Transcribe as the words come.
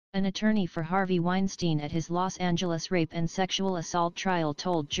An attorney for Harvey Weinstein at his Los Angeles rape and sexual assault trial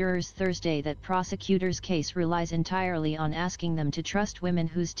told jurors Thursday that prosecutors' case relies entirely on asking them to trust women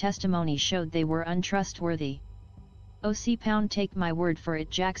whose testimony showed they were untrustworthy. Take my word for it,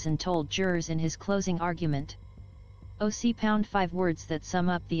 Jackson told jurors in his closing argument. 5 words that sum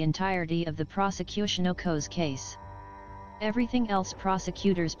up the entirety of the prosecution's case. Everything else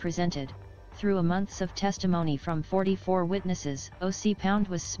prosecutors presented, through a months of testimony from 44 witnesses,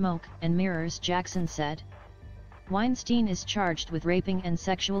 was smoke and mirrors, Jackson said. Weinstein is charged with raping and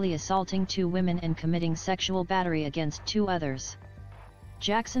sexually assaulting 2 women and committing sexual battery against 2 others.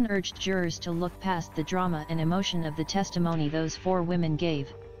 Jackson urged jurors to look past the drama and emotion of the testimony those 4 women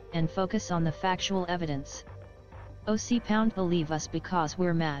gave, and focus on the factual evidence. Believe us because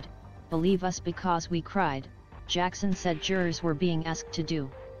we're mad, believe us because we cried, Jackson said jurors were being asked to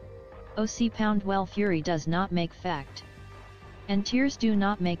do. Well, fury does not make fact. And tears do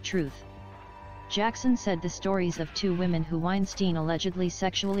not make truth. Jackson said the stories of 2 women who Weinstein allegedly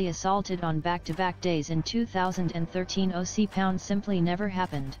sexually assaulted on back-to-back days in 2013 simply nenever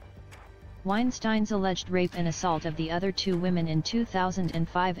happened. Weinstein's alleged rape and assault of the other 2 women in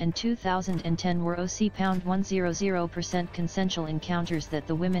 2005 and 2010 were 100% consensual encounters that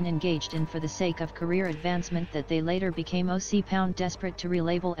the women engaged in for the sake of career advancement that they later became desperate to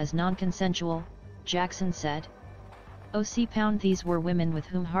relabel as non-consensual, Jackson said. These were women with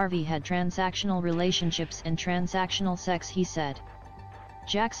whom Harvey had transactional relationships and transactional sex, he said.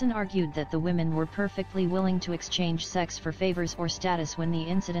 Jackson argued that the women were perfectly willing to exchange sex for favors or status when the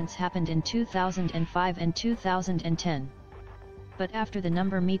incidents happened in 2005 and 2010. But after the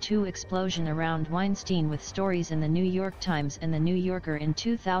Me Too explosion around Weinstein with stories in the New York Times and the New Yorker in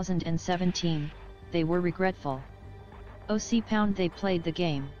 2017, they were regretful. They played the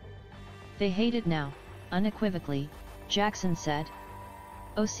game. They hate it now, unequivocally, Jackson said.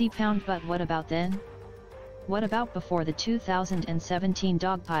 But what about then? What about before the 2017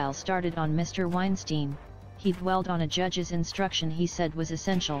 dogpile started on Mr. Weinstein? He dwelled on a judge's instruction he said was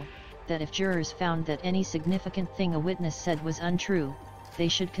essential, that if jurors found that any significant thing a witness said was untrue, they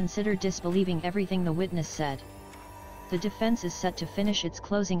should consider disbelieving everything the witness said. The defense is set to finish its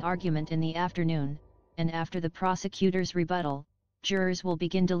closing argument in the afternoon, and after the prosecutor's rebuttal, jurors will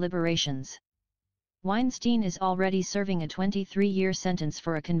begin deliberations. Weinstein is already serving a 23-year sentence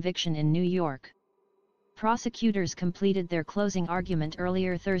for a conviction in New York. Prosecutors completed their closing argument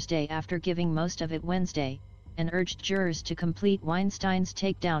earlier Thursday after giving most of it Wednesday, and urged jurors to complete Weinstein's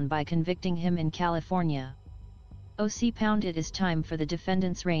takedown by convicting him in California. It is time for the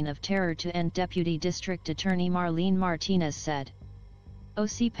defendant's reign of terror to end, Deputy District Attorney Marlene Martinez said.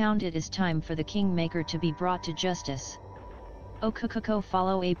 It is time for the Kingmaker to be brought to justice.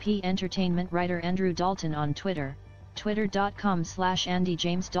 Follow AP Entertainment writer Andrew Dalton on Twitter,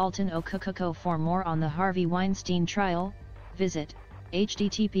 twitter.com/AndyJamesDalton. For more on the Harvey Weinstein trial, visit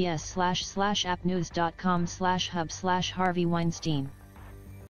https://appnews.com/hub/Harvey Weinstein.